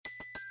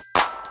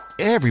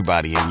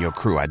Everybody in your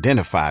crew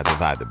identifies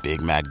as either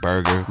Big Mac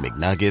Burger,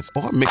 McNuggets,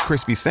 or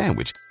McCrispy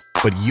Sandwich.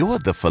 But you're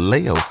the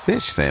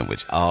Filet-O-Fish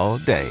Sandwich all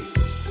day.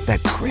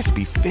 That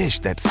crispy fish,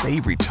 that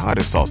savory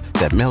tartar sauce,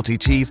 that melty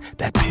cheese,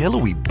 that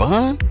pillowy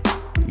bun.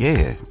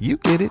 Yeah, you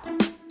get it.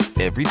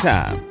 Every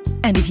time.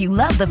 And if you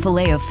love the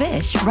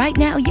Filet-O-Fish, right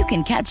now you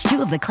can catch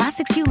two of the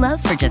classics you love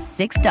for just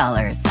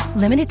 $6.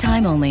 Limited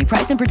time only.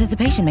 Price and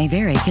participation may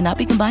vary. Cannot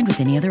be combined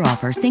with any other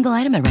offer. Single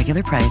item at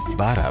regular price.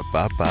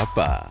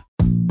 Ba-da-ba-ba-ba.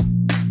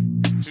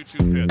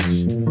 2-2 pitch.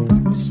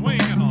 Swing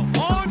and a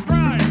long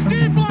drive.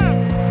 Deep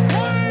left.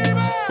 Way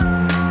back.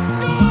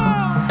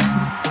 Gone!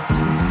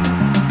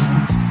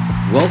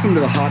 Welcome to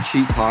the Hot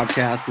Sheet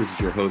Podcast. This is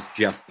your host,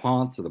 Jeff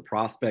Ponce of the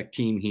Prospect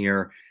Team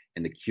here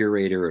and the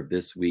curator of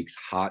this week's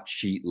Hot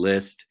Sheet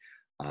list.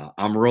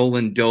 I'm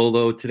rolling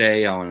dolo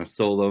today on a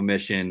solo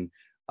mission.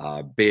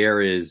 Bear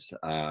is,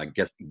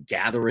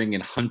 gathering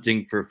and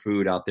hunting for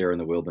food out there in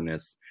the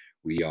wilderness.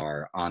 We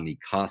are on the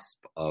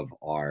cusp of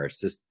our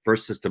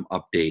first system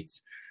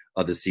updates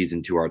of the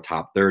season to our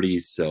top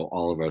 30s. So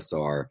all of us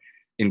are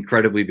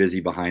incredibly busy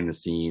behind the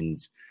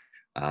scenes,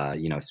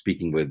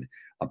 speaking with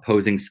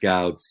opposing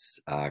scouts,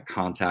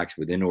 contacts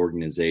within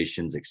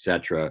organizations,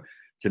 etc.,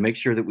 to make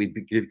sure that we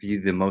give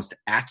you the most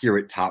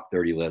accurate top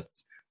 30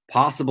 lists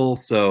possible.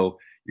 So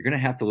you're going to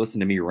have to listen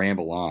to me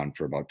ramble on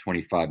for about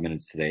 25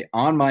 minutes today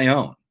on my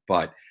own.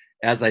 But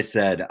as I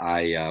said,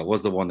 I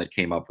was the one that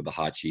came up with the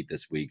hot sheet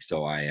this week,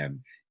 so I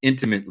am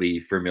intimately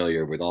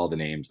familiar with all the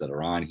names that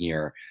are on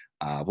here.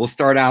 We'll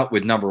start out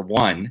with number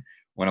one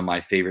of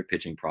my favorite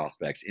pitching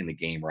prospects in the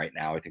game right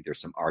now. I think there's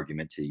some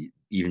argument to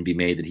even be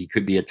made that he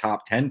could be a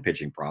top 10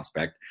 pitching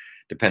prospect,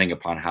 depending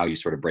upon how you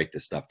sort of break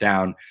this stuff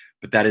down.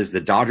 But that is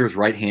the Dodgers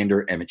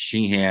right-hander, Emmet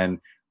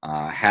Sheehan.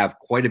 Have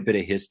quite a bit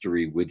of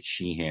history with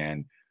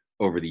Sheehan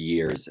over the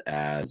years,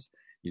 as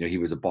he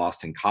was a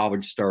Boston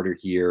College starter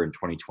here in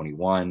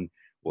 2021,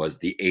 was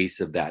the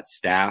ace of that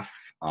staff.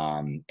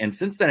 And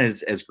since then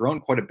has grown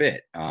quite a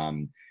bit.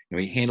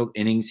 He handled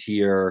innings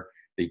here.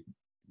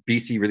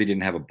 BC really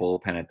didn't have a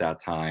bullpen at that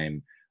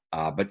time.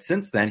 But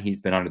since then,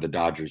 he's been under the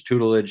Dodgers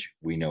tutelage.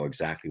 We know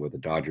exactly what the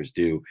Dodgers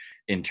do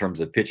in terms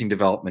of pitching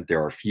development.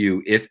 There are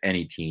few, if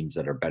any, teams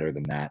that are better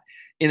than that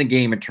in the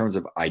game in terms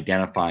of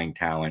identifying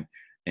talent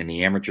in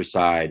the amateur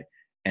side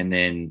and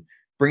then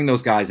bring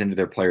those guys into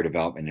their player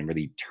development and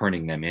really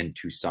turning them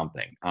into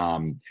something.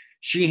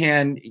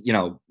 Sheehan,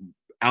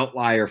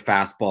 outlier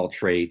fastball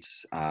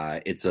traits.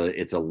 It's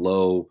a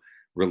low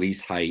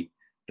release height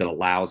that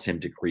allows him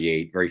to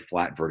create very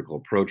flat vertical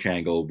approach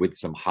angle with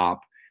some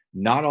hop.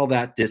 Not all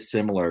that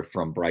dissimilar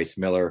from Bryce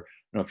Miller. I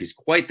don't know if he's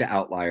quite the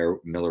outlier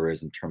Miller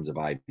is in terms of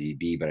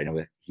IVB, but I know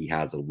that he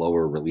has a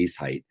lower release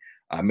height.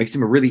 Makes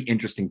him a really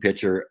interesting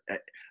pitcher.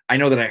 I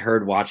know that I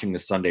heard watching the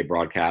Sunday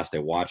broadcast, I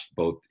watched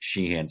both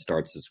Sheehan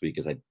starts this week,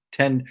 as I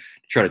tend to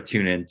try to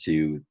tune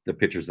into the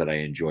pitchers that I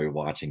enjoy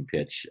watching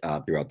pitch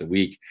throughout the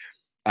week.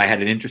 I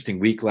had an interesting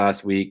week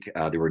last week.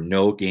 There were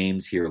no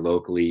games here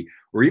locally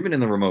or even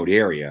in the remote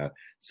area.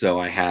 So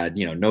I had,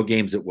 no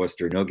games at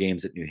Worcester, no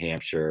games at New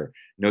Hampshire,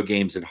 no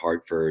games in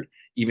Hartford.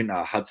 Even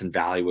Hudson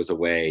Valley was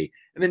away.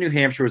 And then New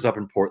Hampshire was up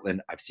in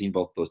Portland. I've seen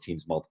both those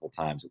teams multiple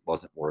times. It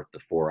wasn't worth the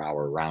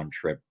 4-hour round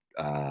trip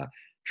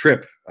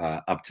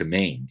up to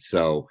Maine.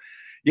 So,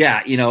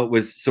 yeah, it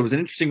was an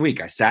interesting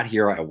week. I sat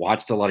here, I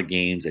watched a lot of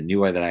games, and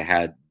knew that I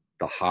had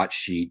the hot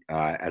sheet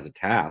as a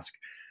task.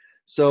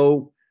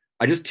 So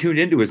I just tuned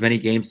into as many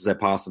games as I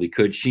possibly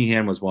could.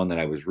 Sheehan was one that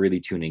I was really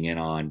tuning in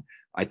on.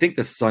 I think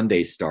the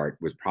Sunday start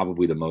was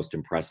probably the most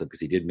impressive because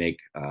he did make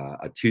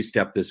a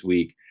two-step this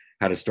week,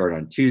 had a start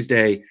on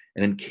Tuesday,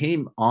 and then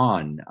came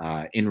on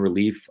in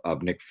relief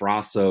of Nick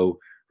Frasso,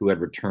 who had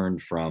returned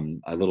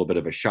from a little bit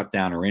of a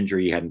shutdown or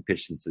injury. He hadn't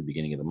pitched since the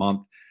beginning of the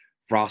month.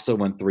 Frasso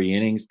went 3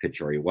 innings, pitched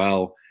very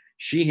well.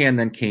 Sheehan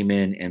then came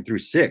in and threw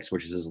 6,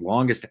 which is his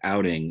longest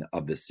outing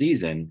of the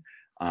season.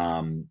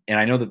 And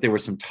I know that there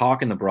was some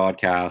talk in the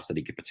broadcast that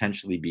he could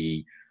potentially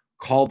be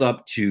called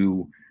up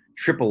to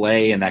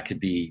AAA, and that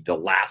could be the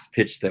last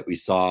pitch that we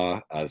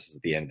saw. This is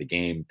at the end of the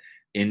game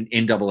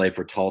in AA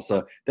for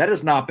Tulsa. That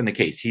has not been the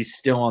case. He's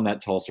still on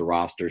that Tulsa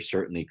roster.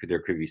 Certainly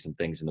there could be some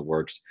things in the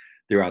works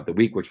throughout the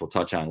week, which we'll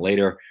touch on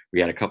later.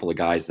 We had a couple of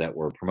guys that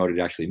were promoted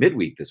actually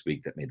midweek this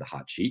week that made the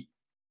hot sheet.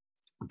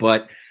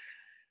 But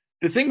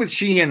the thing with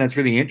Sheehan that's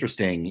really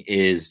interesting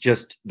is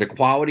just the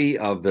quality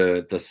of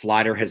the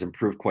slider has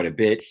improved quite a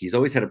bit. He's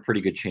always had a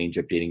pretty good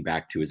changeup dating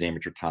back to his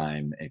amateur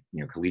time,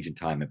 collegiate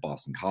time at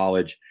Boston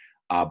College.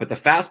 But the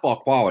fastball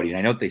quality, and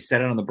I know they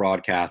said it on the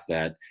broadcast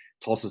that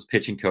Tulsa's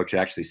pitching coach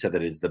actually said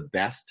that it's the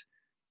best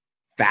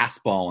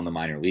fastball in the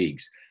minor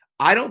leagues.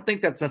 I don't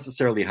think that's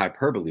necessarily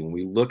hyperbole when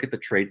we look at the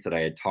traits that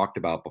I had talked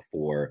about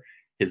before,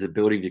 his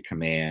ability to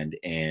command,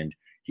 and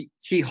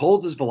he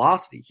holds his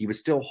velocity. He was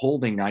still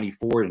holding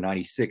 94 to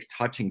 96,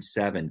 touching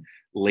 7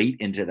 late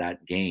into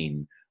that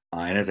game.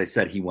 And as I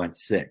said, he went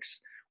 6.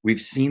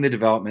 We've seen the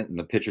development in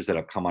the pitchers that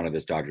have come out of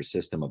this Dodgers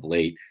system of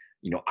late.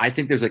 I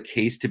think there's a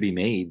case to be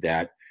made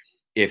that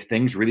if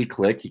things really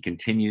click, he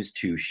continues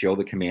to show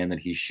the command that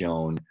he's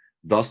shown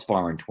thus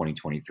far in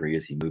 2023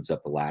 as he moves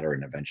up the ladder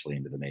and eventually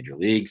into the major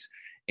leagues,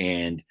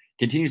 and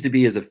continues to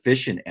be as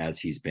efficient as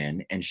he's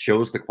been and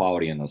shows the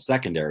quality in those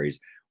secondaries,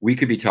 we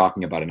could be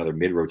talking about another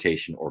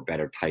mid-rotation or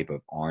better type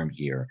of arm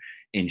here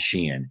in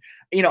Sheehan.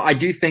 I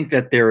do think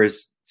that there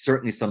is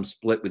certainly some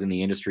split within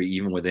the industry,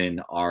 even within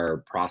our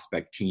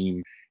prospect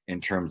team,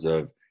 in terms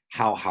of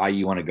how high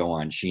you want to go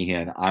on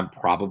Sheehan. I'm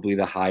probably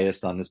the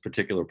highest on this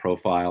particular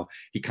profile.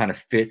 He kind of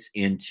fits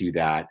into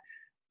that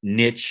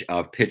niche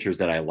of pitchers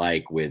that I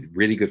like, with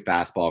really good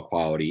fastball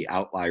quality,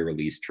 outlier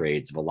release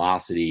traits,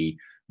 velocity,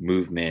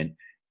 movement,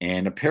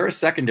 and a pair of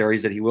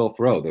secondaries that he will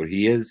throw, though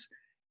he is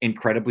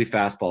incredibly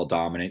fastball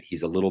dominant.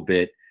 He's a little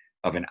bit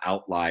of an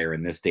outlier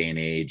in this day and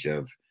age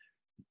of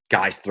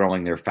guys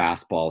throwing their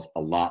fastballs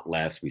a lot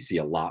less. We see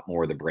a lot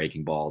more of the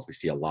breaking balls. We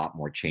see a lot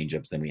more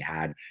changeups than we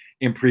had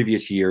in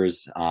previous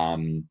years.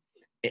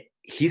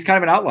 He's kind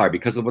of an outlier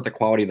because of what the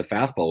quality of the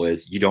fastball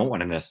is. You don't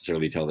want to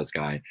necessarily tell this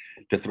guy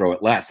to throw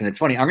it less. And it's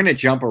funny, I'm going to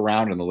jump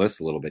around on the list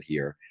a little bit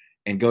here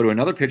and go to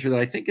another pitcher that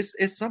I think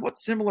is somewhat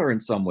similar in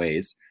some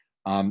ways.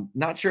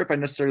 Not sure if I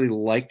necessarily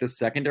like the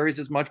secondaries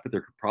as much, but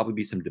there could probably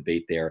be some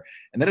debate there.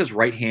 And that is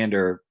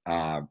right-hander,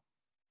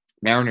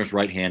 Mariners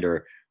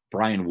right-hander,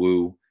 Brian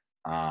Wu.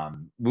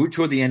 Wu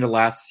toward the end of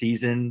last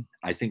season,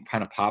 I think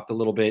kind of popped a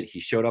little bit. He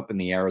showed up in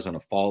the Arizona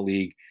Fall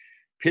League,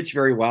 pitched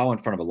very well in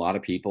front of a lot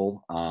of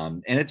people.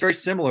 And it's very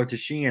similar to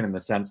Sheehan in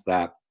the sense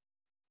that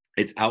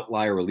it's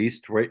outlier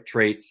release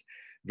traits,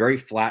 very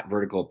flat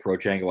vertical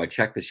approach angle. I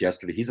checked this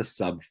yesterday. He's a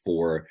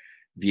sub-4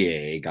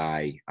 VAA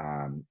guy.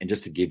 And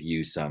just to give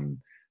you some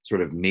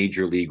sort of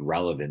major league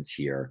relevance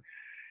here,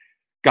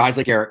 guys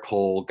like Eric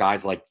Cole,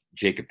 guys like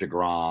Jacob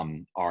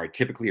deGrom are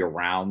typically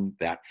around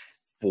that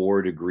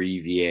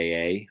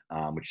 4-degree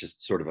VAA, which is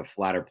sort of a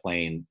flatter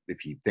plane.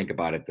 If you think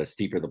about it, the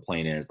steeper the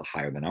plane is, the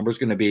higher the number is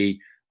going to be.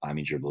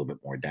 Means you're a little bit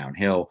more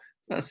downhill.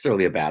 It's not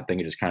necessarily a bad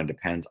thing. It just kind of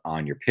depends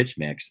on your pitch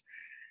mix.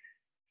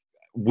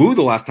 Wu,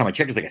 the last time I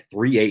checked, is like a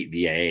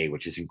 3.8 VAA,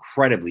 which is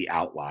incredibly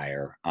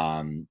outlier.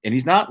 And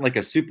he's not like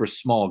a super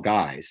small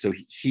guy. So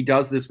he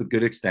does this with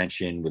good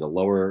extension, with a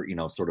lower,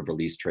 sort of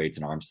release traits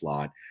and arm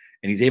slot.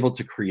 And he's able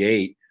to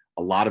create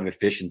a lot of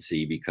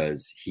efficiency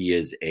because he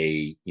is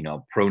a,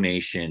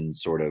 pronation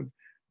sort of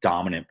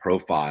dominant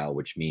profile,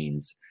 which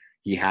means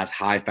he has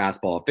high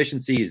fastball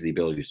efficiency. He has the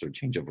ability to sort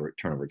of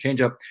turnover,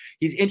 changeup.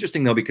 He's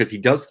interesting, though, because he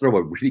does throw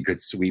a really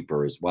good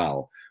sweeper as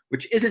well,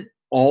 which isn't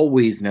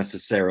always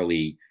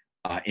necessarily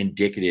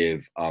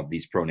indicative of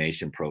these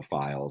pronation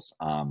profiles.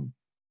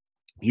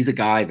 He's a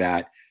guy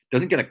that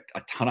doesn't get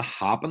a ton of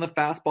hop on the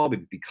fastball,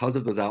 but because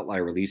of those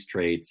outlier release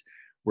traits,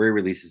 where he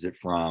releases it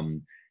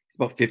from, it's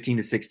about 15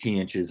 to 16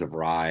 inches of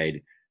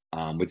ride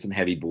with some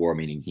heavy bore,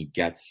 meaning he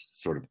gets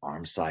sort of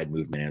arm side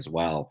movement as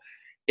well.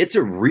 It's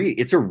a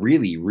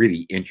really,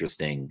 really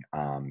interesting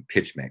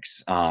pitch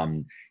mix.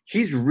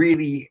 He's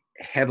really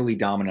heavily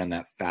dominant on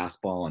that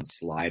fastball and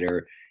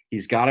slider.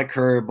 He's got a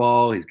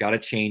curveball. He's got a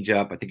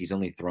changeup. I think he's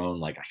only thrown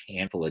like a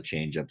handful of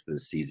changeups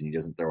this season. He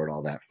doesn't throw it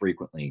all that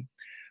frequently,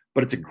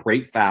 but it's a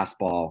great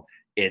fastball.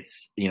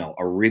 It's,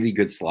 a really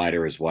good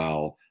slider as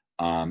well.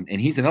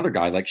 And he's another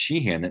guy like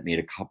Sheehan that made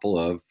a couple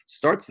of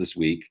starts this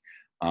week.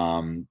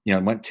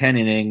 Went 10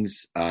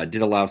 innings,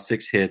 did allow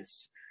 6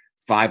 hits,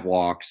 5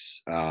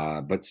 walks,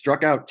 but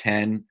struck out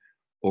 10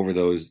 over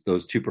those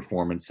 2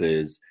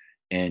 performances,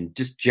 and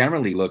just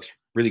generally looks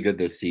really good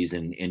this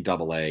season in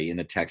Double-A in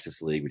the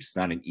Texas League, which is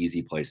not an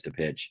easy place to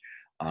pitch.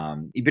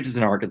 He pitches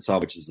in Arkansas,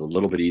 which is a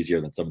little bit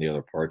easier than some of the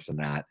other parks in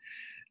that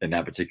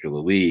particular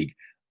league.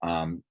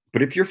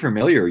 But if you're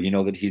familiar, you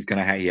know that he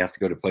has to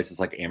go to places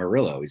like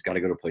Amarillo. He's got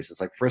to go to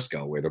places like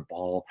Frisco, where the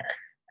ball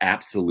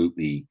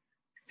absolutely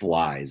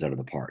flies out of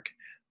the park.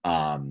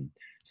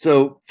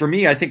 So for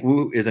me, I think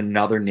Wu is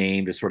another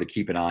name to sort of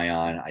keep an eye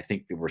on. I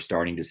think that we're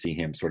starting to see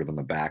him sort of on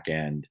the back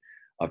end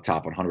of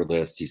top 100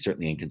 lists. He's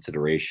certainly in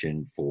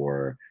consideration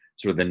for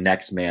sort of the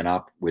next man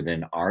up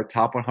within our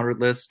top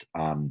 100 list.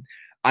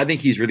 I think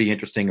he's really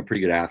interesting, a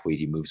pretty good athlete.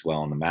 He moves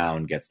well on the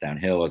mound, gets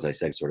downhill, as I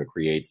said, sort of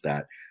creates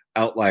that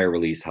outlier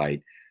release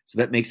height. So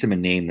that makes him a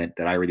name that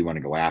I really want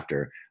to go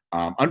after.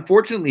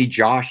 Unfortunately,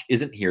 Josh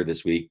isn't here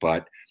this week,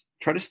 but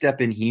try to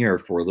step in here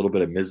for a little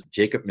bit of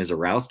Jacob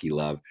Mizorowski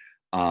love.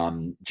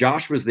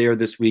 Josh was there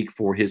this week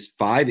for his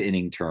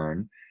 5-inning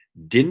turn,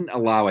 didn't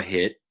allow a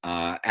hit,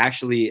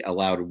 actually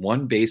allowed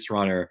 1 base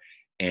runner,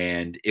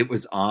 and it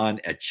was on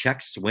a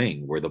check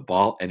swing where the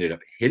ball ended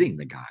up hitting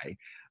the guy,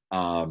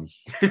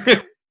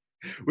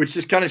 which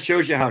just kind of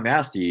shows you how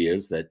nasty he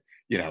is, that,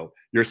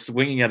 you're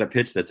swinging at a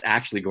pitch that's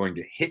actually going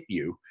to hit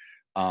you.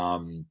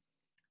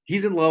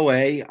 He's in low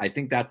A. I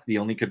think that's the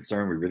only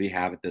concern we really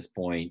have at this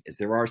point, is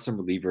there are some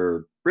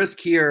reliever risk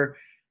here,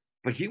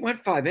 but he went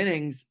 5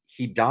 innings.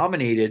 He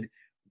dominated.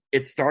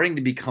 It's starting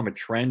to become a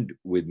trend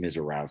with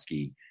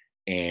Mizorowski.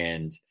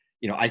 And,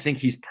 I think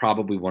he's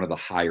probably one of the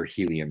higher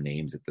helium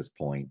names at this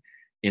point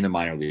in the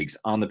minor leagues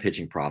on the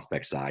pitching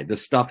prospect side. The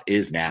stuff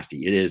is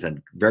nasty. It is a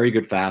very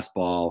good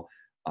fastball.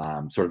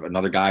 Sort of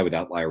another guy with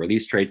outlier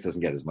release traits,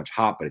 doesn't get as much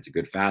hop, but it's a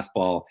good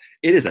fastball.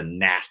 It is a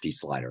nasty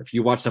slider. If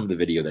you watch some of the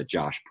video that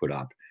Josh put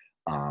up,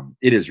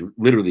 It is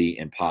literally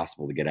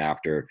impossible to get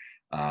after.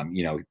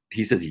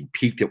 He says he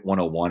peaked at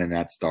 101 in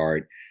that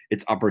start.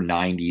 It's upper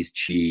 90s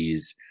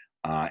cheese.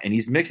 And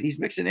he's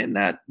mixing in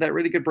that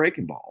really good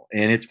breaking ball.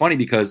 And it's funny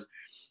because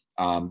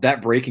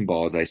that breaking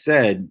ball, as I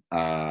said,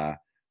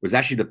 was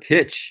actually the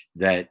pitch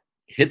that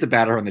hit the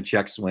batter on the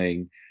check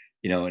swing,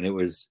 and it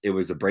was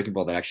a breaking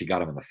ball that actually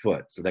got him in the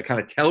foot. So that kind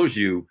of tells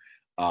you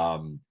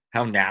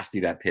how nasty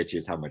that pitch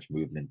is, how much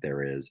movement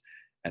there is,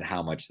 and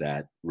how much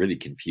that really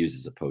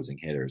confuses opposing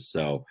hitters.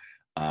 So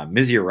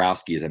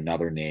Misiorowski is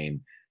another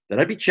name that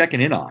I'd be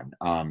checking in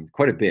on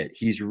quite a bit.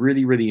 He's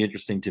really, really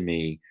interesting to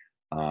me.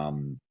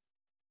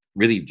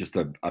 Really just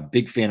a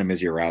big fan of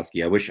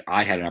Misiorowski. I wish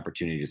I had an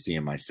opportunity to see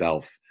him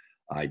myself.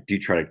 I do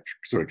try to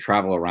sort of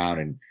travel around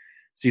and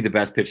see the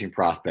best pitching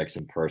prospects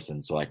in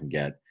person so I can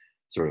get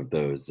sort of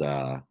those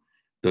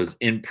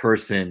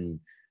in-person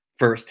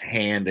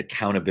firsthand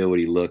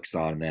accountability looks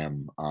on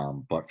them.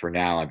 But for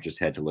now, I've just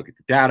had to look at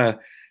the data,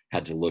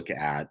 had to look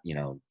at,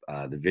 the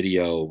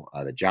video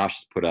that Josh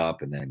has put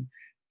up, and then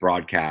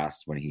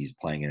broadcasts when he's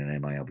playing in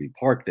an MILB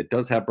park that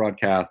does have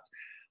broadcasts.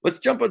 Let's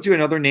jump onto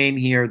another name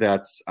here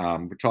that's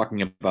we're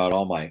talking about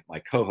all my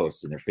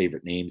co-hosts and their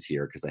favorite names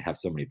here because I have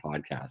so many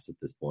podcasts at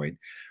this point.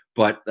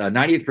 But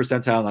 90th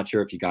percentile, I'm not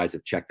sure if you guys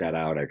have checked that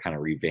out. I kind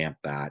of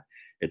revamped that.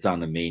 It's on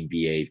the main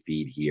BA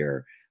feed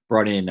here.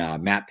 Brought in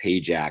Matt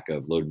Pajak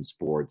of Loden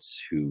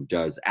Sports, who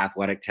does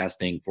athletic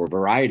testing for a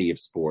variety of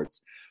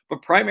sports,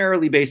 but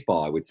primarily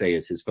baseball, I would say,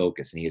 is his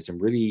focus. And he has some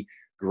really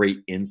great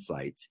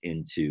insights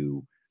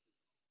into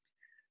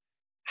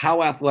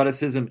how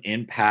athleticism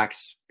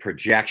impacts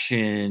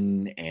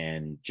projection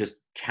and just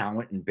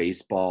talent in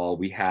baseball.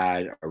 We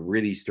had a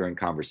really stirring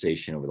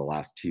conversation over the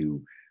last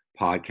two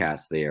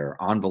podcasts there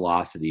on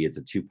velocity. It's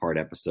a 2-part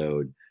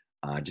episode.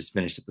 Just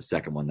finished up the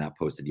second one that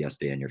posted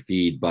yesterday on your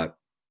feed. But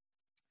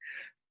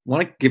I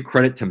want to give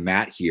credit to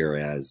Matt here,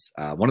 as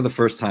one of the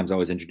first times I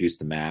was introduced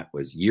to Matt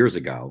was years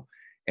ago.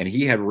 And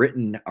he had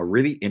written a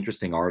really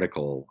interesting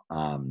article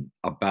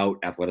about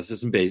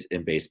athleticism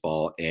in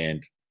baseball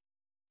and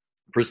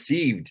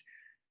perceived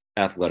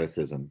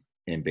athleticism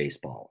in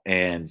baseball.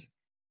 And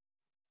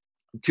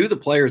two of the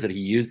players that he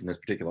used in this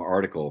particular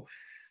article,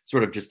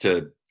 sort of just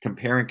to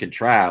compare and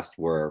contrast,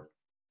 were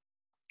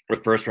a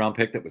first-round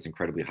pick that was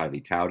incredibly highly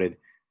touted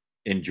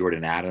in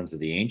Jordan Adams of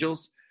the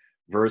Angels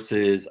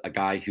versus a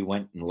guy who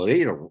went in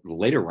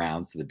later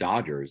rounds to the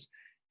Dodgers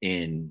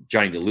in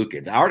Johnny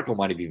DeLuca. The article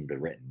might have even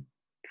been written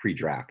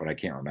pre-draft, but I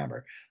can't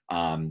remember.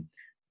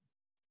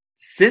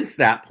 Since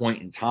that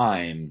point in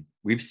time,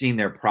 we've seen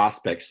their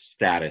prospect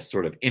status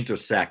sort of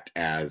intersect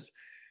as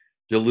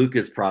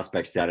DeLuca's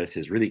prospect status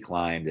has really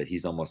climbed, that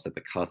he's almost at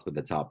the cusp of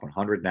the top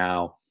 100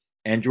 now.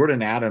 And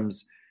Jordan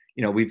Adams,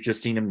 we've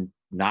just seen him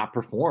not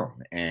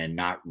perform and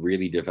not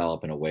really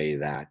develop in a way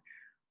that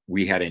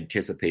we had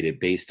anticipated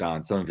based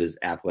on some of his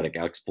athletic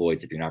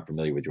exploits. If you're not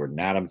familiar with Jordan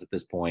Adams at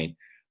this point,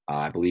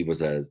 I believe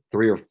was a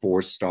 3 or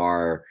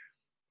 4-star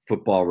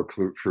football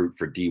recruit for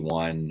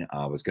D1,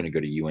 was going to go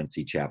to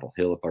UNC Chapel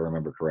Hill, if I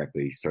remember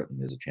correctly. Certainly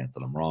there's a chance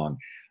that I'm wrong.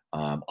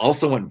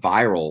 Also went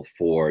viral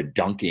for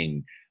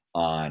dunking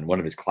on one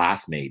of his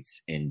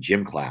classmates in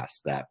gym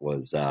class. That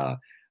was a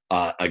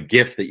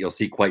GIF that you'll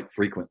see quite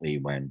frequently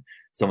when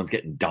someone's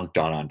getting dunked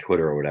on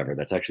Twitter or whatever.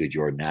 That's actually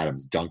Jordan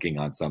Adams dunking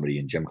on somebody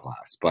in gym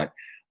class. But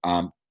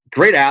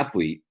great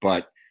athlete.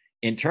 But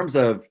in terms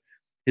of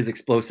his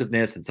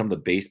explosiveness and some of the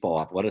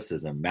baseball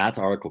athleticism, Matt's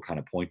article kind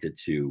of pointed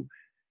to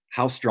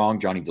how strong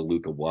Johnny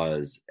DeLuca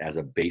was as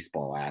a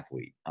baseball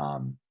athlete.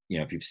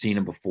 If you've seen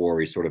him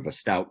before, he's sort of a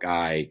stout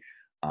guy,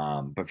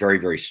 but very,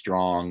 very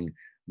strong,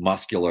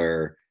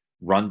 muscular,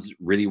 runs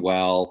really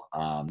well.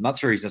 I'm not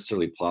sure he's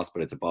necessarily plus,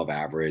 but it's above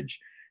average.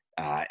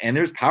 And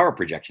there's power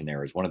projection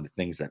there is one of the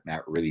things that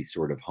Matt really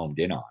sort of homed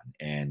in on.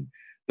 And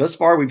thus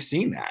far, we've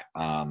seen that.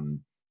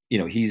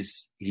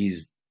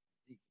 He's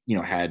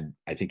had,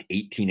 I think,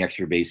 18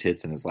 extra base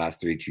hits in his last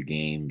 32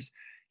 games.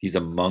 He's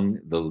among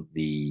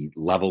the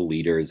level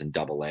leaders in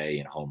AA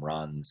and home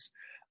runs.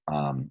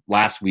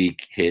 Last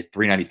week hit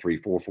 393,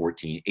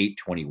 414,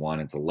 821.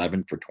 It's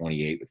 11 for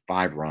 28 with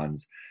 5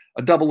 runs,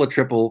 a double, a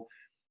triple,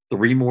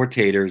 3 more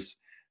taters,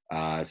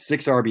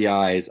 6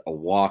 RBIs, a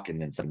walk,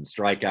 and then 7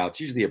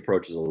 strikeouts. Usually the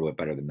approach is a little bit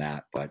better than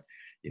that, but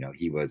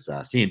he was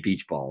seeing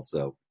beach balls.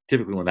 So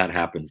typically when that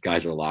happens,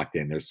 guys are locked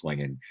in, they're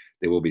swinging.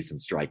 There will be some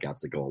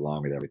strikeouts that go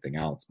along with everything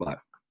else. But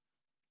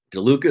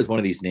DeLuca is one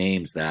of these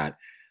names that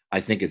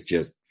I think is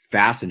just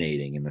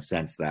fascinating in the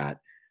sense that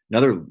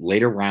another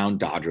later round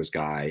Dodgers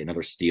guy,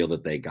 another steal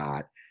that they got,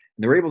 and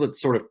they're able to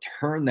sort of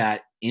turn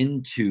that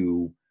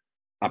into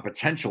a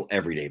potential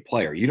everyday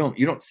player. You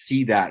don't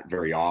see that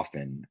very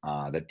often,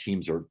 that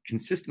teams are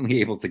consistently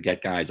able to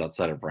get guys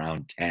outside of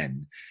round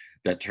 10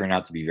 that turn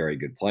out to be very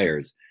good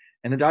players.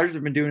 And the Dodgers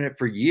have been doing it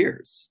for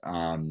years.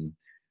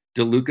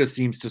 DeLuca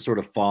seems to sort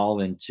of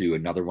fall into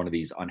another one of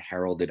these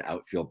unheralded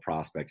outfield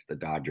prospects the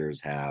Dodgers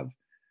have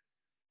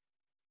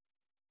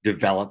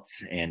developed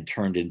and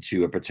turned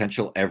into a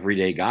potential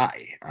everyday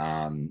guy.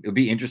 It'll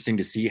be interesting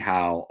to see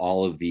how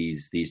all of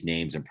these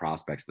names and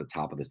prospects at the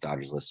top of this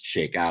Dodgers list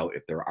shake out,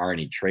 if there are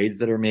any trades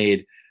that are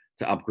made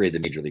to upgrade the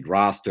major league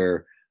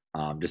roster,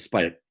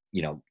 despite,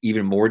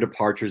 even more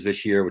departures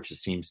this year, which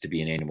just seems to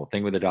be an annual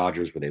thing with the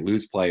Dodgers, where they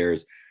lose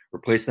players,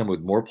 replace them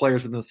with more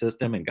players within the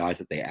system and guys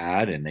that they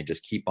add, and they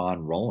just keep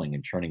on rolling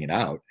and churning it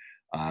out,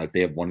 as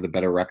they have one of the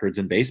better records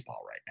in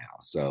baseball right now.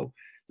 So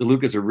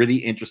DeLuca's a really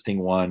interesting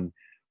one.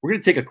 We're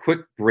going to take a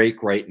quick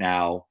break right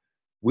now.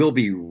 We'll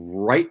be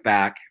right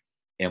back,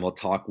 and we'll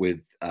talk with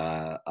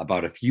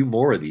about a few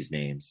more of these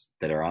names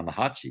that are on the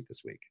hot sheet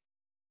this week.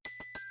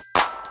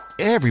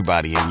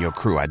 Everybody in your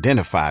crew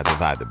identifies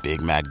as either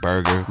Big Mac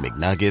Burger,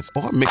 McNuggets,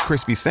 or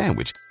McCrispy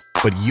Sandwich.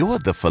 But you're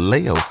the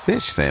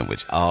Filet-O-Fish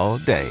Sandwich all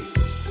day.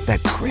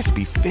 That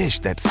crispy fish,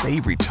 that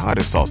savory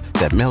tartar sauce,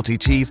 that melty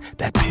cheese,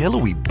 that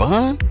pillowy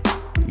bun.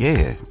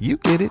 Yeah, you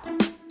get it.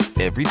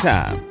 Every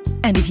time.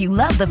 And if you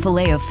love the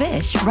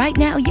Filet-O-Fish, right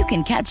now you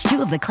can catch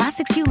two of the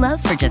classics you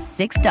love for just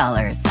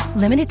 $6.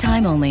 Limited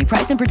time only.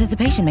 Price and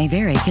participation may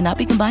vary. Cannot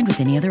be combined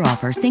with any other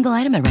offer. Single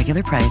item at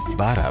regular price.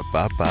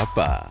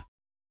 Ba-da-ba-ba-ba.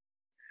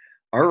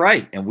 All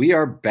right, and we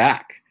are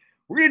back.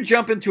 We're going to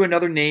jump into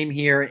another name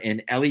here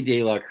in Elly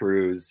De La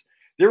Cruz.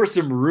 There were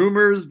some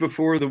rumors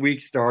before the week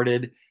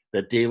started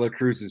that De La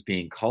Cruz was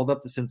being called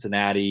up to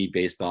Cincinnati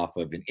based off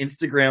of an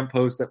Instagram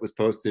post that was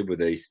posted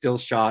with a still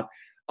shot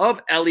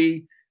of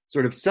Elly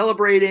sort of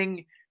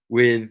celebrating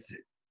with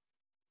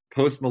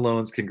Post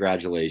Malone's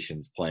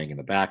congratulations playing in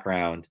the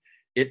background.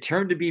 It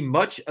turned to be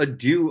much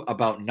ado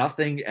about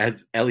nothing,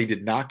 as Elly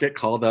did not get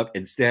called up.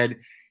 Instead,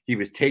 he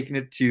was taking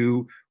it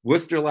to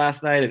Worcester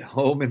last night at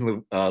home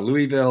in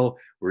Louisville,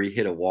 where he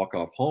hit a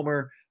walk-off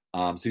homer.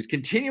 So he's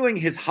continuing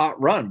his hot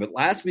run, but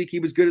last week he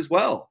was good as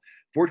well.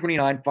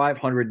 429,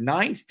 500,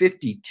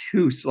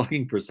 952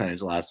 slugging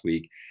percentage last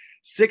week.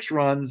 6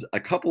 runs, a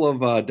couple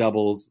of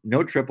doubles,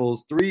 no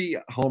triples, 3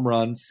 home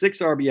runs, 6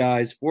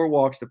 RBIs, 4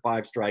 walks to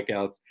 5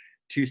 strikeouts,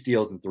 2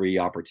 steals, and 3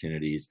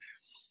 opportunities.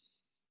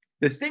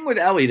 The thing with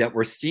Elly that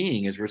we're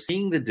seeing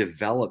the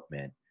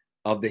development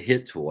of the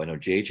hit tool. I know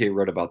JJ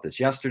wrote about this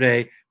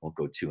yesterday. Won't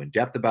go too in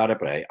depth about it,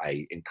 but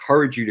I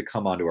encourage you to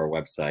come onto our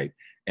website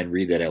and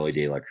read that Elly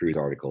De La Cruz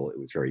article. It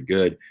was very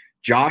good.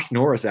 Josh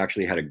Norris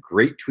actually had a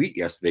great tweet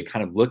yesterday,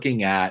 kind of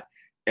looking at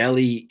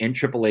Elly in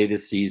AAA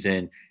this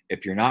season.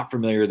 If you're not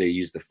familiar, they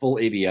use the full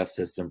ABS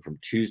system from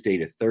Tuesday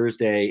to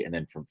Thursday, and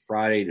then from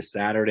Friday to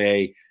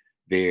Saturday,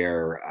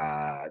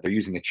 they're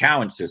using the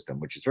challenge system,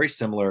 which is very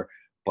similar,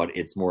 but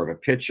it's more of a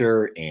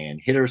pitcher and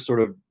hitter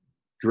sort of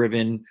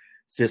driven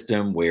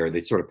system where they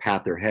sort of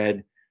pat their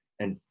head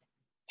and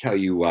tell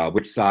you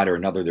which side or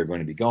another they're going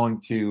to be going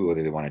to,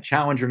 whether they want to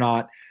challenge or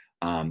not.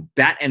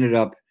 That ended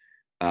up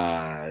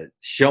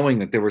showing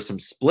that there were some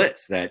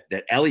splits that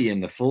Elly in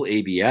the full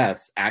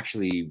ABS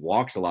actually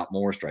walks a lot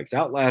more, strikes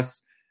out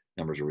less.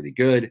 Numbers are really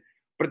good,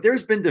 but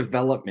there's been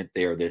development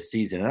there this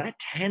season, and that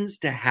tends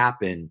to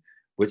happen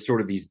with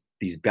sort of these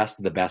best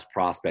of the best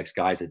prospects,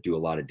 guys that do a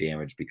lot of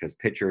damage, because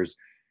pitchers,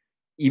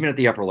 even at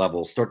the upper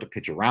level, start to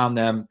pitch around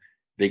them.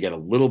 They get a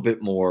little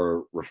bit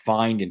more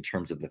refined in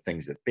terms of the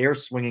things that they're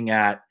swinging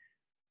at.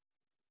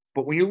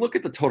 But when you look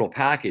at the total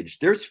package,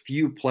 there's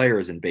few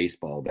players in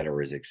baseball that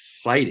are as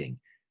exciting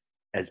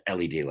as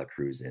Elly De La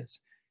Cruz is.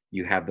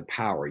 You have the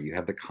power, you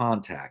have the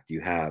contact,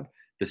 you have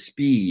the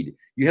speed,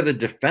 you have the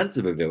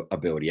defensive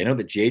ability. I know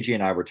that JJ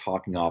and I were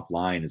talking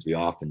offline, as we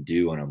often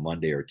do on a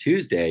Monday or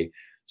Tuesday,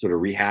 sort of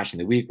rehashing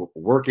the week, what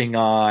we're working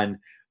on,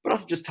 but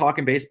also just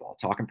talking baseball,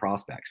 talking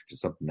prospects, which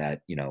is something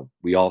that,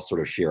 we all sort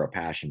of share a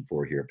passion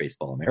for here at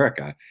Baseball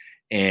America.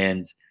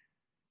 And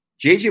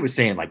JJ was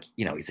saying,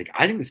 he's like,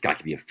 I think this guy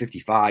could be a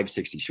 55,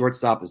 60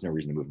 shortstop. There's no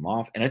reason to move him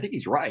off. And I think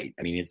he's right.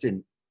 I mean, it's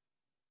an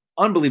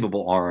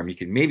unbelievable arm. You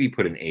can maybe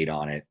put an 8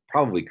 on it.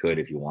 Probably could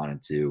if you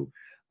wanted to.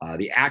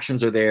 The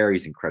actions are there.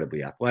 He's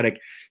incredibly athletic.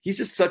 He's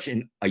just such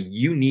a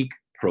unique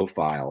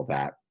profile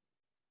that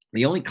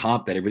the only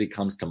comp that really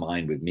comes to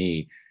mind with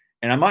me,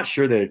 and I'm not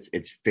sure that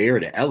it's fair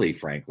to Elly,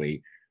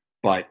 frankly,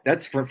 but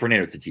that's for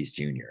Fernando Tatis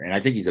Jr. And I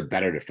think he's a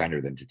better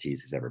defender than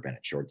Tatis has ever been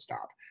at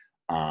shortstop.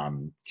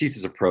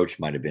 Tatis's approach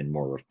might have been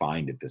more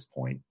refined at this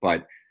point,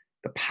 but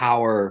the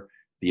power,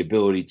 the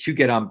ability to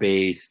get on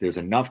base, there's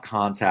enough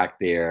contact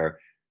there.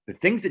 The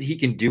things that he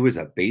can do as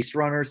a base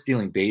runner,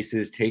 stealing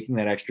bases, taking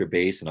that extra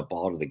base and a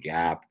ball to the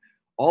gap,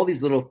 all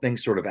these little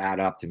things sort of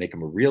add up to make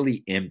him a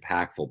really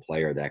impactful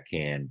player that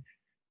can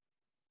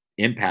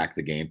impact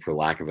the game, for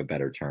lack of a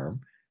better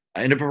term,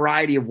 in a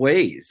variety of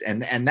ways.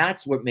 And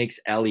that's what makes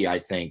Elly, I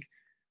think,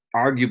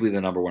 arguably the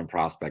number one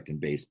prospect in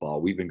baseball.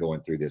 We've been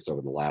going through this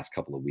over the last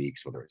couple of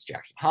weeks, whether it's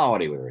Jackson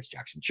Holliday, whether it's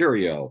Jackson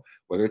Churio,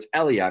 whether it's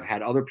Elly. I've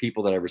had other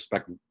people that I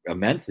respect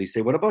immensely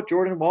say, what about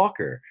Jordan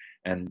Walker?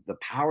 And the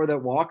power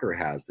that Walker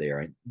has there.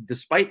 And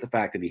despite the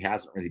fact that he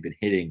hasn't really been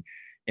hitting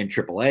in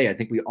AAA, I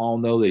think we all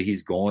know that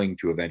he's going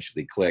to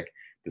eventually click.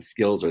 The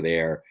skills are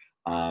there.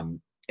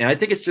 And I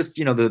think it's just,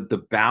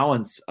 the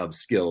balance of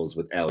skills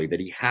with Elly, that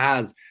he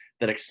has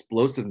that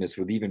explosiveness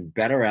with even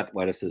better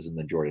athleticism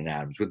than Jordan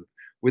Adams, with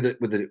with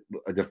a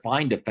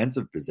defined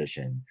defensive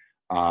position.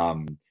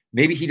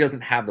 Maybe he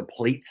doesn't have the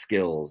plate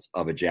skills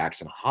of a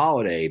Jackson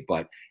Holiday,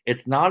 but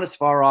it's not as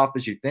far off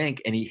as you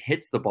think, and he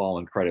hits the ball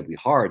incredibly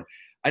hard.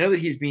 I know that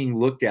he's being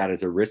looked at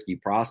as a risky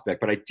prospect,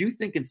 but I do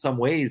think in some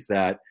ways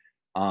that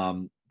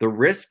the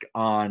risk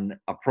on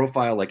a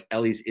profile like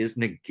Ellie's is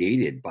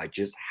negated by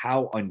just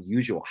how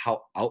unusual,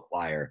 how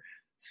outlier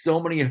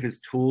so many of his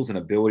tools and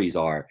abilities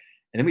are.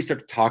 And then we start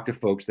to talk to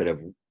folks that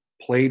have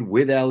played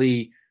with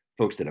Ellie,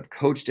 folks that have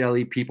coached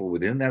Ellie, people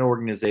within that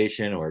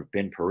organization or have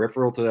been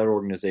peripheral to that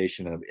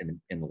organization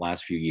in the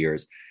last few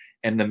years.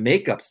 And the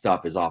makeup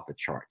stuff is off the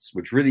charts,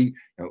 which really,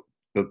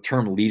 the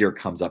term leader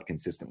comes up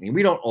consistently. And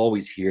we don't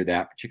always hear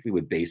that, particularly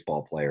with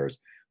baseball players.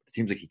 It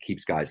seems like he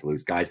keeps guys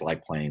loose. Guys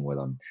like playing with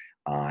him.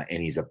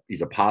 And he's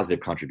a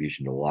positive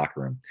contribution to the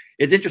locker room.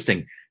 It's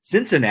interesting.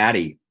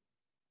 Cincinnati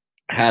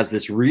has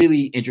this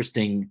really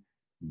interesting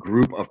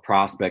group of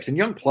prospects and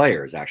young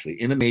players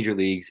actually in the major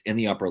leagues, in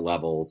the upper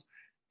levels,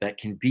 that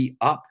can be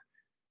up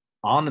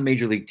on the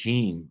major league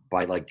team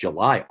by like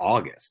July,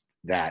 August.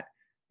 That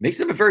makes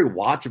them a very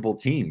watchable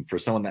team for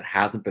someone that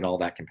hasn't been all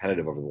that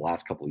competitive over the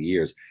last couple of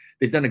years.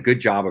 They've done a good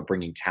job of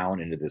bringing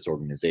talent into this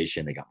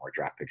organization. They got more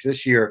draft picks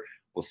this year.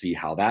 We'll see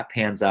how that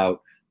pans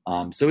out.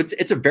 So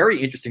it's a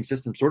very interesting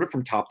system, sort of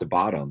from top to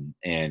bottom.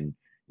 And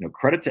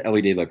credit to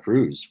Ellie De La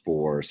Cruz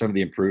for some of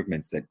the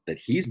improvements that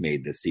he's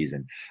made this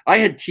season. I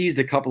had teased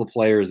a couple of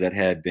players that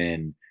had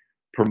been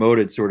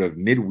promoted sort of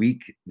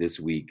midweek this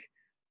week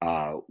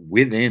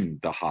within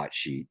the hot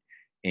sheet.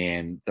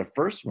 And the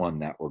first one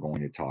that we're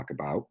going to talk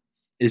about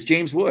is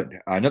James Wood,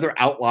 another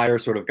outlier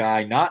sort of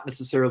guy, not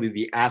necessarily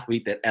the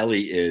athlete that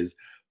Ellie is,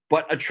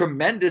 but a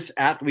tremendous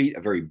athlete,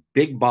 a very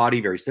big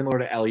body, very similar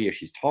to Ellie if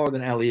she's taller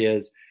than Ellie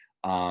is.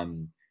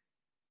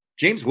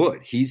 James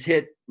Wood, he's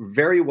hit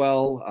very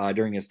well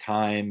during his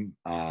time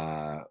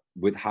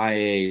with High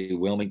A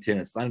Wilmington.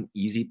 It's not an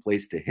easy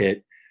place to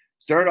hit.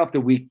 Started off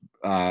the week,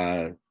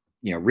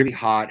 really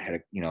hot.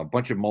 Had a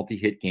bunch of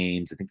multi-hit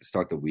games, I think, to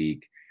start the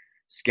week.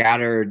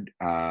 Scattered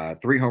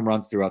 3 home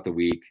runs throughout the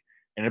week.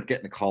 Ended up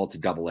getting the call to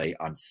Double-A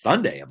on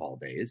Sunday of all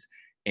days,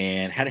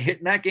 and had a hit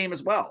in that game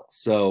as well.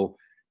 So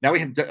now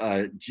we have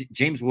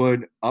James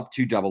Wood up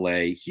to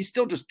Double-A. He's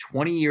still just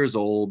 20 years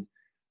old.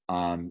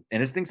 And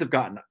as things have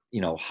gotten,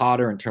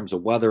 hotter in terms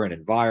of weather and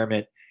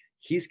environment,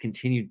 he's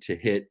continued to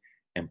hit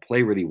and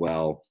play really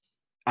well.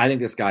 I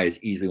think this guy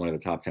is easily one of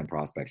the top 10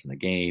 prospects in the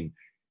game.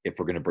 If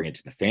we're going to bring it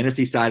to the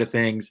fantasy side of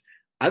things,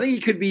 I think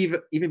he could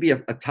even be a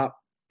top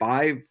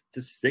 5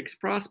 to 6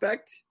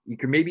 prospect. You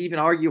could maybe even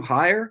argue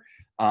higher.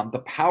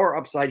 The power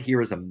upside here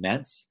is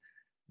immense.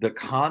 The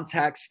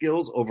contact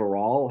skills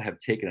overall have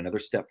taken another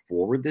step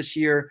forward this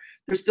year.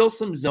 There's still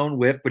some zone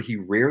whiff, but he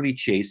rarely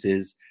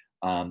chases.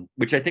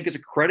 Which I think is a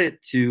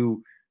credit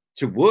to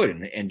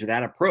Wood and to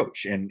that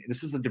approach. And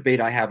this is a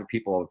debate I have with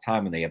people all the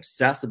time when they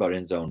obsess about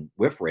in zone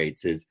whiff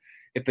rates is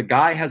if the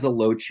guy has a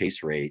low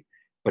chase rate,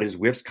 but his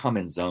whiffs come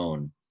in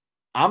zone,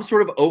 I'm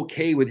sort of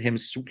okay with him.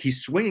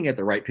 He's swinging at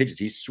the right pitches.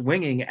 He's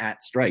swinging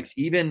at strikes,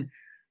 even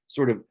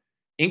sort of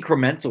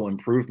incremental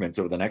improvements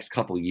over the next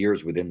couple of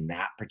years within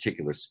that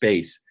particular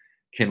space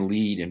can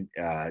lead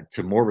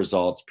to more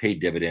results, pay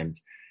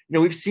dividends.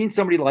 We've seen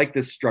somebody like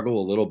this struggle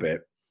a little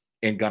bit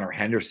in Gunnar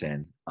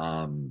Henderson,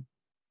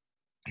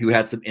 who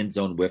had some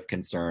in-zone whiff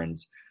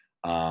concerns,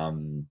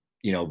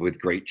 with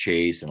great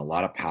chase and a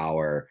lot of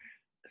power.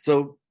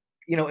 So,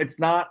 it's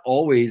not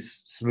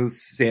always smooth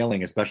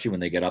sailing, especially when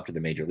they get up to the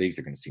major leagues.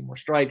 They're going to see more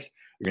strikes.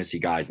 You're going to see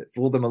guys that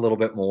fool them a little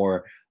bit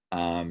more. But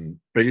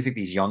I do think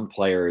these young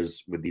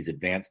players with these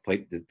advanced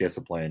plate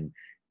discipline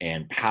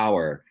and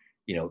power,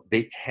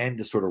 they tend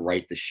to sort of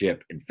right the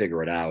ship and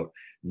figure it out,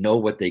 know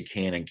what they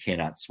can and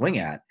cannot swing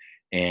at.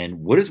 And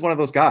Wood is one of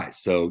those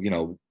guys. So,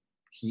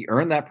 he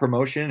earned that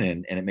promotion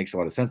and it makes a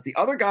lot of sense. The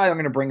other guy I'm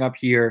going to bring up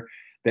here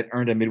that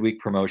earned a midweek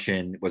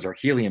promotion was our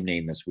helium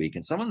name this week.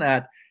 And someone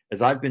that,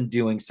 as I've been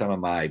doing some of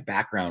my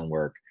background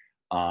work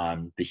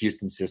on the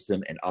Houston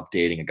system and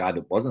updating, a guy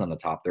that wasn't on the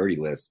top 30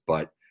 list,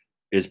 but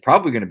is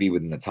probably going to be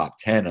within the top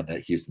 10 on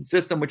that Houston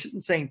system, which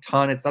isn't saying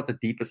ton. It's not the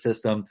deepest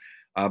system,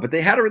 but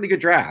they had a really good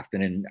draft.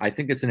 And I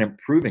think it's an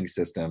improving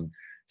system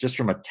just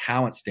from a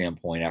talent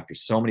standpoint after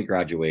so many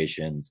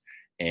graduations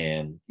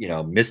and,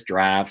 missed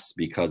drafts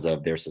because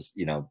of their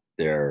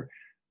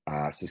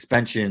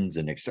suspensions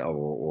and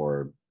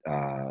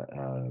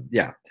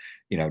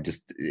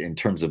just in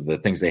terms of the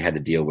things they had to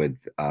deal with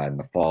in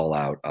the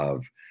fallout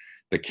of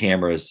the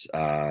cameras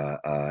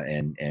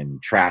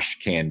and trash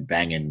can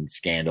banging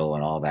scandal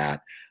and all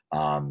that.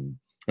 I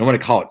want to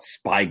call it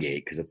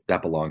Spygate because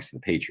that belongs to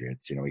the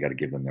Patriots. We got to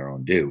give them their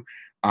own due.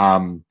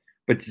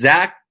 But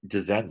Zach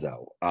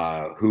DeZenzo,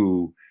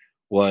 who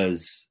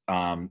was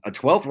a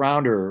 12th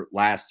rounder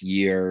last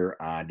year.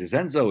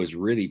 DeZenzo is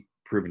really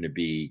proven to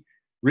be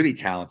really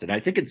talented. I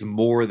think it's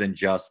more than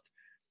just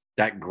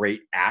that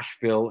great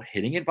Asheville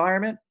hitting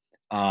environment.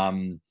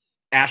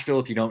 Asheville,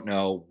 if you don't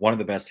know, one of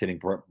the best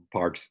hitting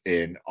parks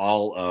in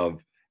all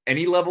of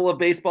any level of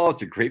baseball.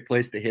 It's a great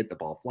place to hit. The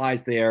ball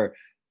flies there.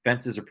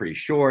 Fences are pretty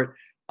short.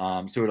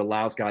 So it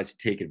allows guys to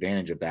take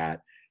advantage of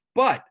that.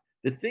 But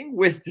the thing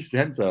with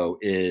DeCenzo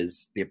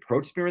is the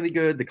approach has been really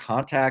good. The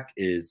contact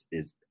is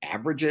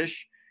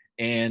average-ish,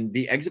 and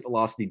the exit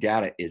velocity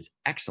data is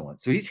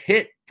excellent. So he's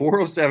hit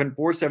 407,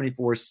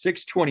 474,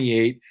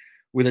 628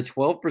 with a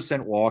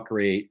 12% walk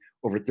rate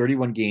over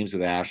 31 games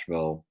with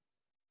Asheville.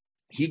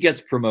 He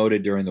gets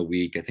promoted during the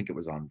week. I think it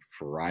was on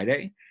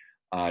Friday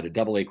to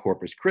AA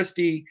Corpus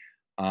Christi.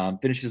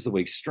 Finishes the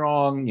week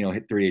strong,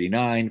 hit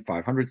 389,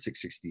 500,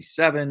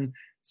 667,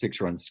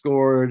 6 runs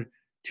scored,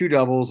 2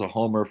 doubles, a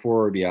homer,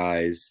 4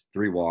 RBIs,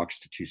 3 walks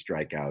to 2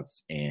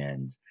 strikeouts,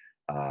 and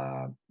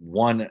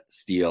 1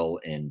 steal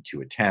in 2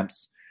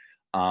 attempts.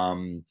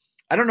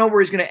 I don't know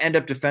where he's going to end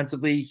up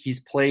defensively. He's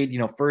played,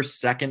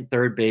 first, second,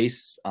 third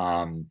base.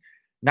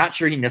 Not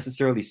sure he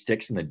necessarily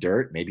sticks in the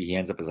dirt. Maybe he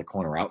ends up as a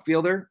corner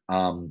outfielder.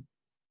 I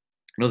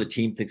know the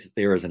team thinks that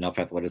there is enough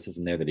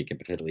athleticism there that he can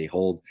potentially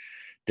hold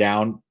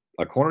down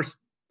a corner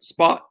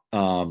spot.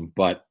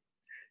 But,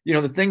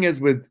 the thing is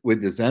with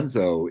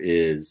DeCenzo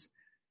is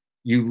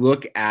you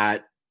look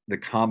at the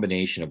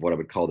combination of what I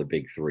would call the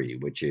big three,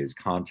 which is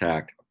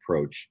contact,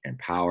 approach, and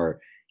power.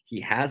 He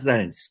has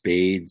that in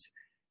spades.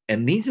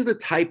 And these are the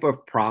type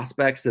of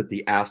prospects that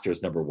the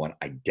Astros, number one,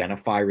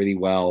 identify really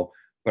well,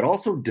 but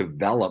also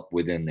develop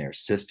within their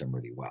system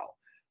really well.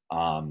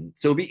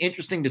 So it'll be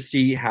interesting to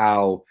see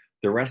how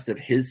the rest of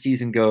his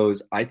season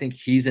goes. I think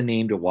he's a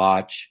name to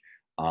watch.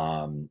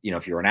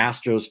 If you're an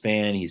Astros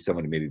fan, he's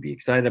someone to maybe be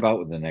excited about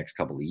within the next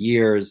couple of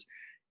years.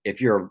 If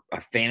you're a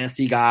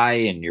fantasy guy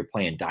and you're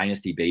playing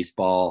dynasty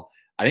baseball,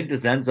 I think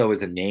DeCenzo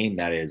is a name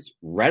that is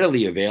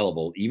readily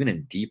available, even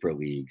in deeper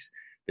leagues,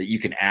 that you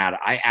can add.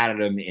 I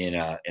added him in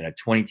a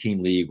 20-team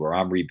league where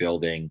I'm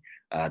rebuilding.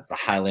 It's the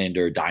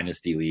Highlander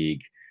Dynasty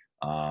League.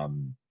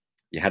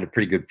 You had a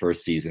pretty good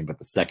first season, but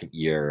the second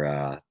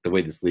year, the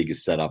way this league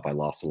is set up, I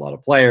lost a lot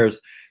of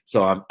players.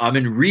 So I'm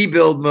in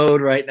rebuild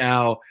mode right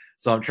now.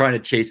 So I'm trying to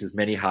chase as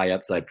many high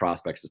upside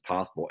prospects as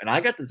possible. And I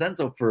got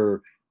DeCenzo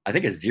for, I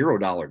think, a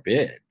 $0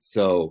 bid.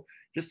 So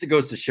just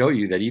goes to show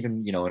you that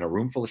even, in a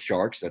room full of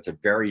sharks, that's a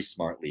very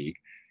smart league,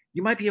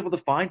 you might be able to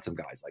find some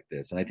guys like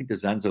this. And I think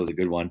DeCenzo is a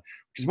good one,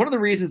 which is one of the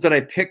reasons that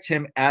I picked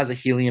him as a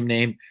helium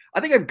name. I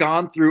think I've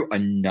gone through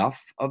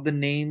enough of the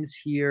names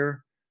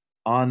here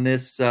on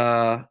this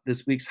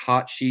week's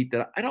hot sheet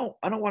that I don't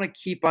want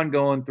to keep on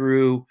going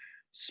through,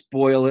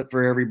 spoil it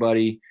for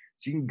everybody.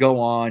 So you can go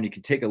on, you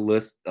can take a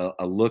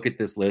look at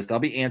this list. I'll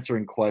be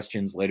answering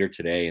questions later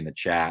today in the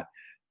chat.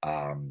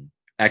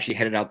 Actually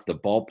headed out to the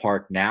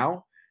ballpark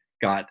now.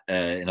 Got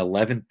an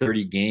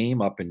 11:30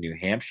 game up in New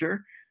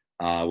Hampshire.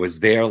 Was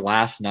there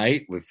last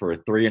night for a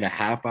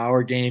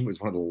 3.5-hour game. It was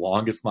one of the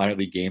longest minor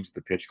league games at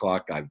the pitch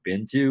clock I've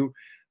been to.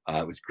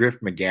 It was Griff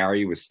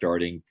McGarry was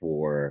starting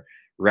for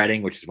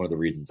Reading, which is one of the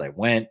reasons I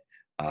went.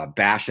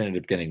 Bash ended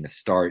up getting the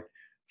start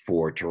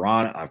for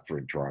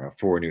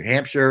New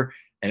Hampshire.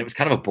 And it was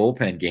kind of a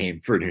bullpen game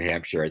for New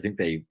Hampshire. I think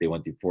they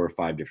went through 4 or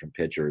 5 different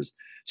pitchers.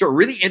 So a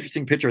really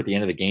interesting pitcher at the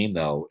end of the game,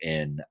 though,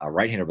 in a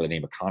right-hander by the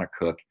name of Connor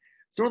Cook.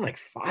 It's throwing like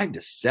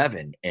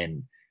 5-7,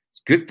 and it's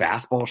good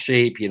fastball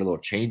shape. He had a little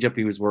changeup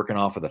he was working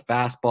off of the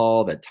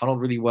fastball that tunneled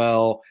really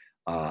well.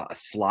 A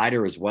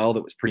slider as well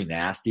that was pretty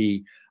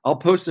nasty. I'll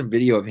post some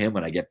video of him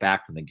when I get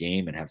back from the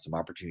game and have some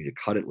opportunity to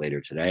cut it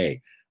later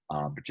today.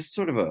 But just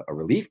sort of a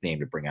relief name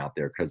to bring out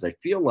there, because I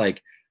feel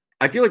like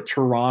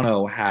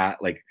Toronto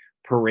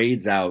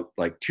parades out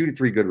like 2 to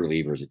 3 good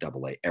relievers at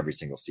AA every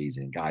single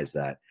season, guys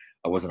that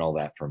I wasn't all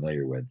that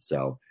familiar with.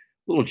 So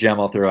little gem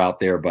I'll throw out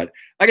there, but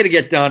I got to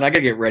get done. I got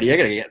to get ready. I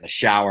got to get in the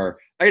shower.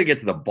 I got to get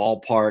to the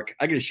ballpark.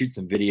 I got to shoot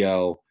some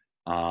video,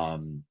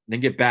 then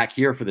get back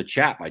here for the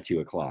chat by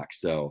 2:00.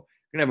 So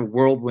I'm going to have a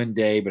whirlwind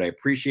day, but I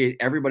appreciate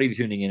everybody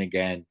tuning in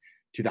again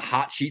to the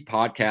Hot Sheet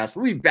Podcast.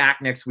 We'll be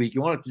back next week.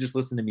 You want to just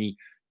listen to me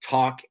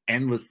talk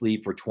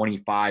endlessly for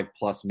 25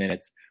 plus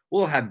minutes.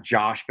 We'll have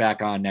Josh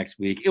back on next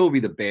week. It will be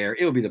the Bear.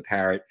 It will be the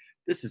Parrot.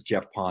 This is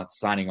Jeff Ponce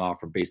signing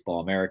off from Baseball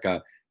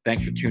America.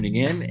 Thanks for tuning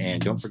in,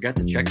 and don't forget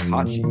to check the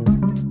Hot Sheet.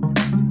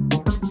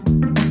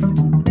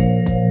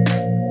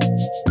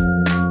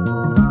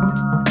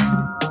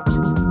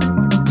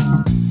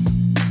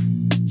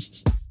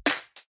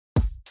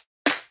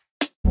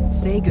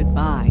 Say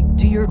goodbye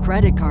to your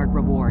credit card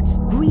rewards.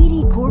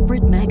 Greedy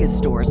corporate mega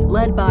stores,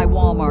 led by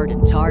Walmart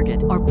and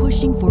Target, are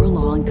pushing for a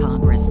law in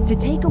Congress to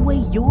take away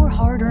your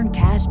hard-earned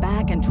cash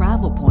back and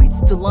travel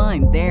points to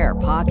line their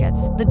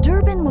pockets. The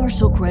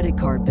Durbin-Marshall credit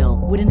card bill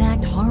would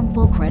enact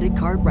harmful credit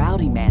card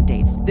routing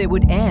mandates that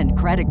would end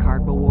credit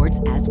card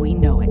rewards as we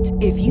know it.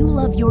 If you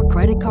love your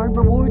credit card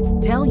rewards,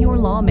 tell your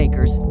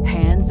lawmakers,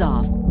 hands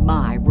off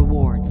my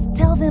rewards.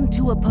 Tell them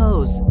to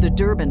oppose the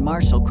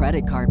Durbin-Marshall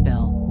credit card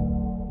bill.